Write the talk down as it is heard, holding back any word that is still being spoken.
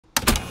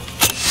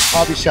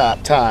Hobby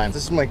shop time.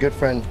 This is my good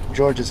friend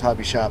George's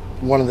hobby shop.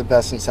 One of the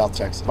best in South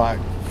Texas by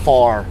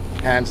far,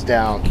 hands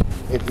down.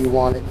 If you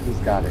want it, he's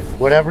got it.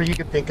 Whatever you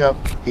can think of,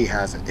 he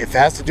has it. If it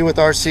has to do with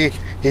RC,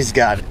 he's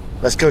got it.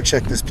 Let's go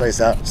check this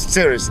place out.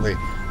 Seriously.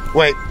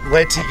 Wait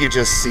till you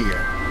just see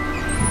it.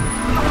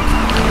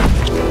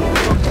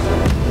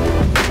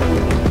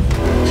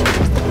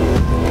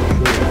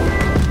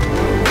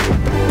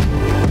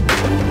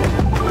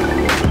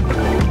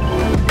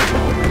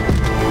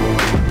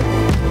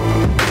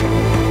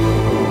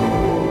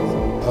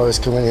 Always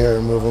come in here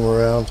and move them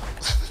around.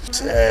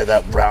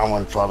 That brown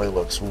one probably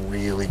looks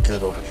really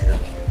good over here.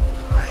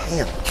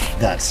 Man,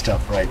 that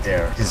stuff right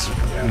there is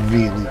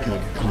really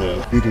good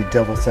glue. You do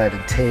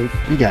double-sided tape.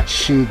 You got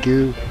shoe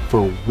goo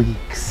for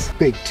weeks.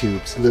 Big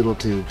tubes, little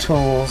tube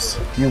tools.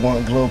 You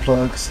want glow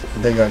plugs?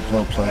 They got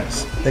glow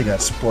plugs. They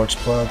got sports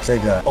plugs. They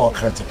got all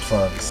kinds of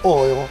plugs.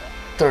 Oil.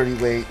 30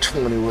 weight,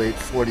 20 weight,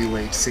 40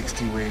 weight,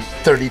 60 weight,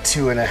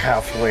 32 and a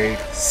half weight,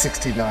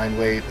 69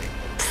 weight.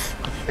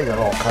 They got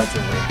all kinds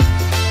of weight.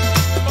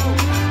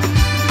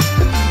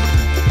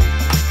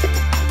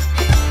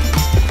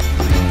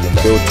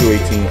 Bill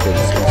 218 for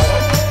this one.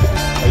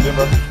 How you doing,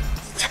 bro?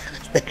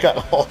 They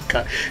got all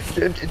kinds.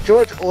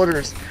 George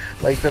orders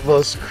like the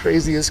most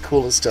craziest,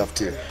 coolest stuff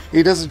too.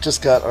 He doesn't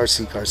just got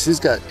RC cars. He's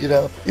got,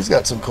 he's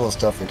got some cool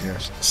stuff in here.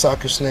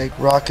 Soccer snake,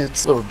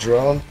 rockets, little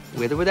drone.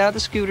 With or without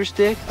the scooter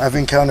stick? I've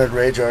encountered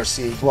Rage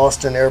RC,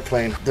 lost an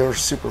airplane. They were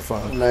super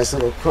fun. Nice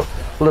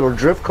little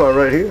drift car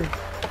right here.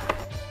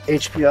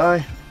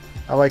 HPI.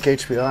 I like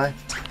HPI.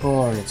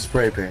 Oh, and it's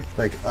spray paint,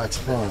 like a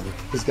ton.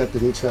 He's got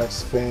the new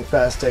Chuck's paint.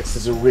 Fastex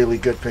is a really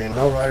good paint.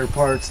 Lowrider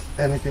parts,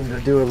 anything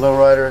to do with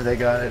lowrider, they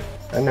got it.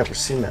 I've never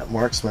seen that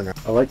Marksman.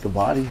 I like the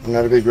body. I'm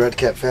not a big Red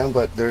Cat fan,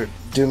 but they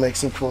do make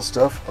some cool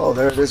stuff. Oh,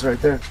 there it is right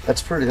there.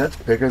 That's pretty. That's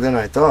bigger than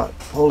I thought.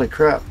 Holy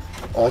crap.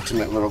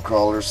 Ultimate little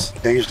crawlers.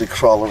 They usually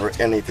crawl over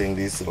anything,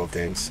 these little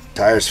things.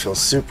 Tires feel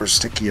super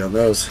sticky on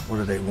those. What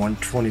are they,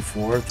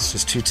 1/24? It's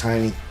just too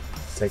tiny.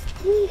 It's like,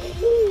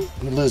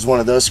 you lose one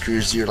of those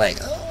screws, you're like,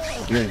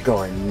 you're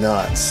going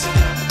nuts.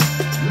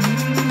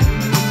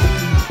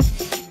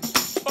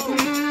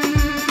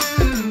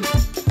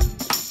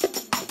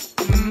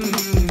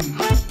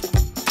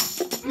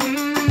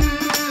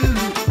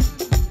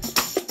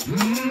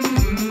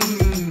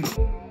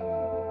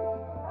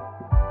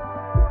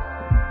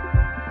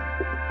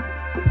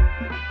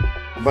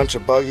 A bunch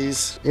of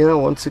buggies,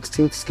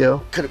 1/16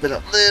 scale. Could have been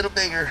a little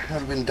bigger, would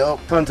have been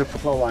dope. Tons of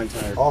propel line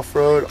tires.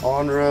 Off-road,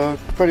 on-road,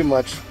 pretty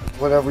much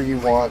whatever you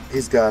want,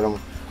 he's got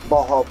them.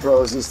 Ball Haul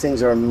Pros, these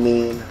things are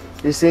mean.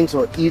 These things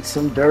will eat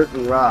some dirt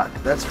and rock,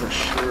 that's for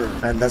sure.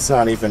 And that's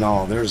not even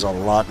all, there's a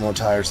lot more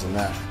tires than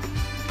that.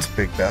 It's a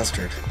big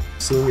bastard.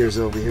 Seniors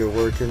over here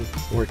working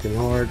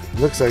hard.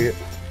 Looks like it,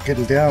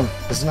 getting down.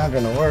 It's not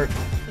gonna work.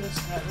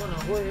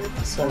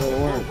 It's not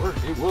gonna work.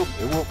 It will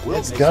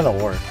It's gonna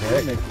work,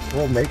 right?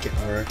 We'll make it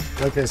work.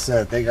 Like I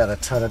said, they got a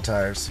ton of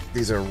tires.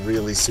 These are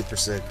really super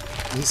sick.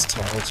 These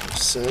tires are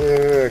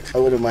sick. I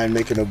wouldn't mind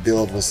making a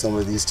build with some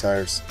of these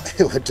tires.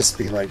 It would just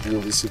be like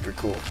really super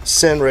cool.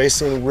 Sen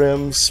Racing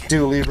rims,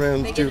 dually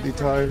rims, dually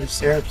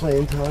tires,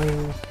 airplane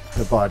tires.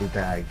 The body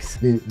bags.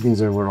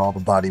 These are where all the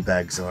body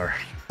bags are.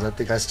 I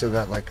think I still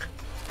got like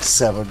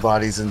 7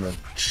 bodies in the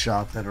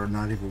shop that are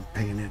not even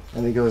painted.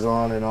 And it goes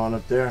on and on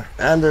up there.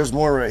 And there's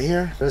more right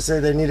here. Did I say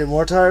they needed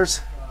more tires?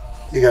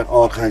 You got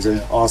all kinds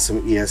of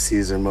awesome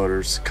ESCs and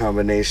motors,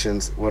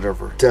 combinations,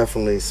 whatever.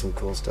 Definitely some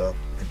cool stuff.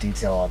 The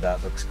detail on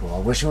that looks cool. I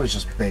wish it was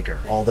just bigger.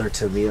 All their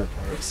Tamiya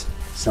parts.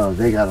 So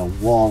they got a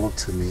wall of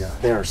Tamiya.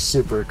 They are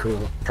super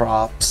cool.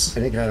 Props,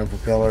 any kind of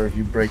propeller if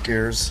you break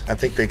yours. I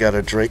think they got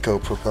a Draco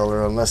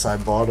propeller unless I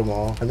bought them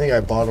all. I think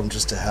I bought them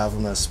just to have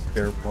them as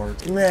spare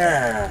parts.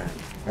 Man.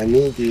 I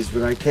need these,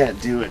 but I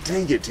can't do it.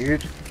 Dang it,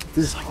 dude.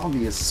 This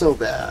hobby is so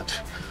bad.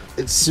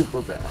 It's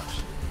super bad.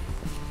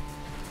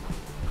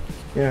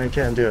 Yeah, I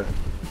can't do it.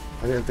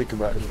 I didn't think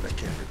about it, but I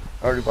can't do it.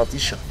 I already bought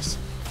these shocks.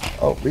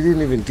 Oh, we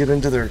didn't even get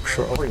into their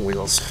crawling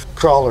wheels.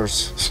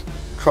 Crawlers.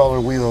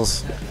 Crawler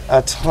wheels.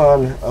 A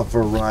ton of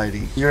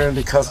variety. You're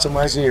into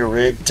customizing your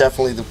rig,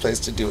 definitely the place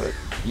to do it.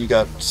 You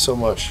got so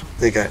much.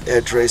 They got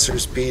edge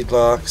racers, bead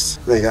locks.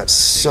 They got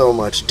so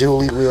much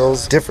dually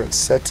wheels, different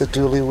sets of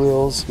dually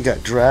wheels. You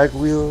got drag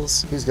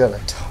wheels. He's got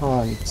a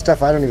ton.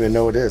 Stuff I don't even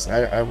know what it is.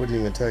 I wouldn't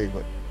even tell you,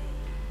 but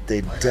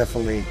they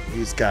definitely,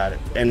 he's got it.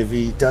 And if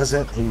he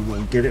doesn't, he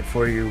will get it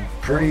for you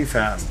pretty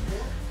fast.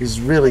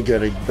 He's really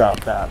good about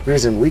that. The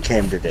reason we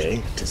came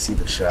today to see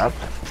the shop,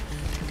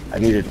 I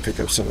needed to pick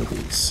up some of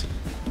these.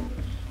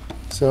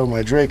 So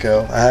my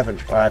Draco,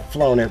 I've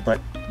flown it, but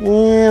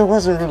it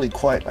wasn't really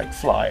quite like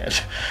flying.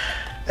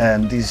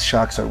 And these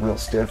shocks are real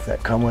stiff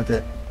that come with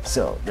it.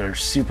 So they're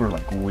super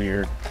like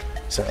weird.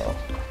 So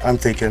I'm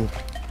thinking,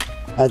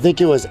 I think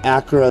it was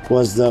Acura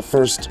was the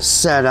first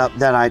setup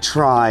that I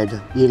tried.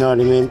 You know what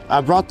I mean?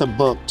 I brought the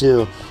book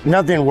too.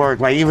 Nothing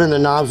worked. Like even the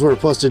knobs were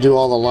supposed to do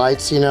all the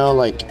lights,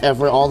 like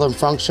all the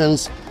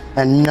functions,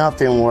 and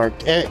nothing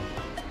worked.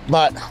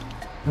 But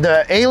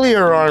the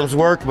Alier arms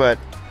work, but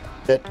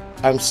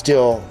I'm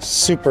still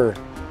super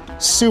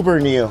super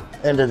new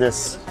into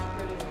this.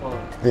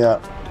 Yeah.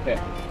 Okay.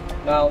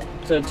 Now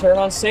to turn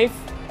on safe,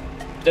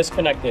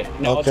 disconnect it.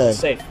 Now Okay. it's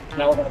safe.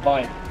 Now we're gonna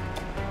bind.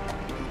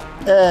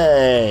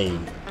 Hey.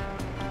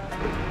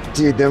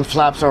 Dude, them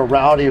flaps are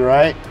rowdy,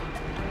 right?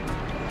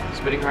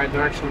 Spinning right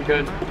direction,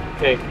 good.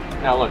 Okay,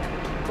 now look.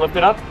 Lift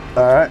it up.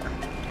 All right.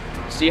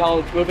 See how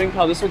it's moving?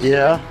 How this one's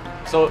Yeah. turning?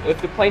 So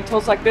if the plane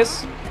tilts like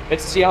this,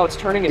 it's see how it's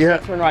turning. It's Yeah.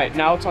 gonna turn right.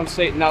 Now it's on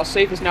safe. Now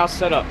safe is now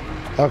set up.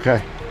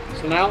 Okay.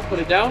 So now put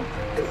it down.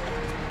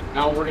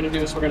 Now what we're gonna do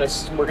is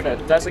we're gonna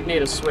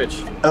designate a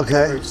switch.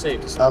 Okay. For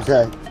safe.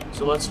 Okay.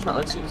 So let's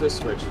use this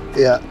switch.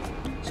 Yeah.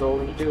 So what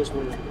we're gonna do is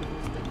we're gonna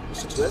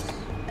switch this.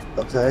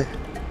 Okay.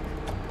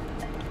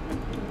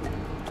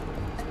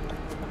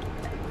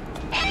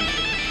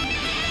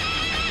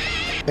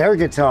 Air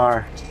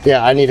guitar.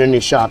 Yeah, I need a new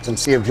shocks and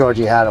see if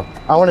Georgie had them.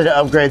 I wanted to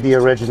upgrade the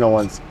original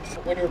ones.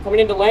 When you're coming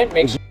into land,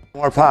 make sure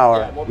More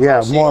power.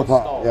 Yeah, so you more don't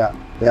power. stall. Yeah,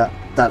 yeah.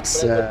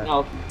 That's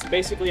now it's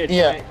basically a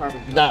yeah. giant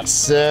carbon. That's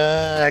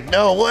sick.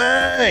 No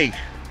way.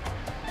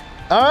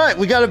 All right,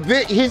 we got a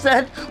big. He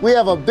said we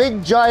have a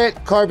big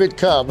giant carbon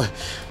cub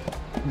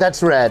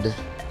that's red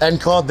and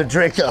called the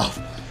Draco.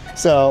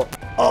 So,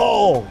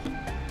 oh,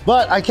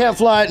 but I can't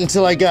fly it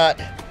until I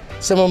got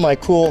some of my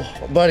cool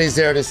buddies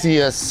there to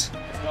see us.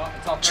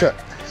 It's off right.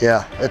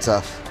 Yeah, it's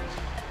off.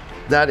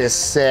 That is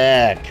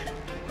sick.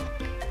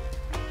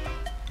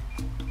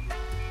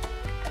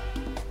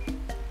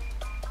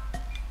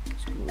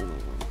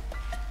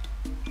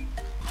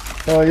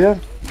 Oh yeah?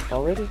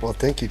 Already? Well,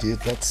 thank you, dude.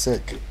 That's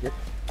sick. Yep.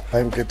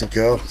 I'm good to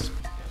go.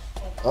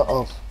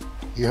 Uh-oh.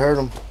 You heard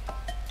him.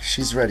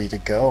 She's ready to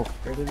go.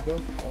 Ready to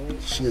go?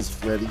 Alright. She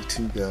is ready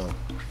to go.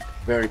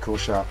 Very cool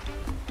shop.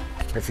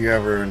 If you're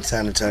ever in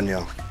San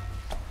Antonio,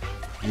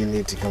 you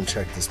need to come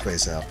check this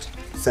place out.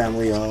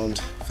 Family owned,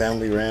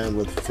 family ran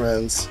with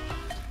friends.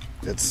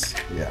 It's,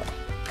 yeah,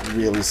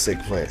 really sick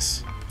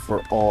place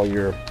for all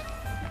your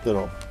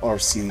little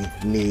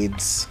RC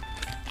needs.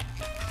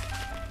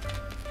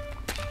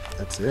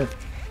 That's it.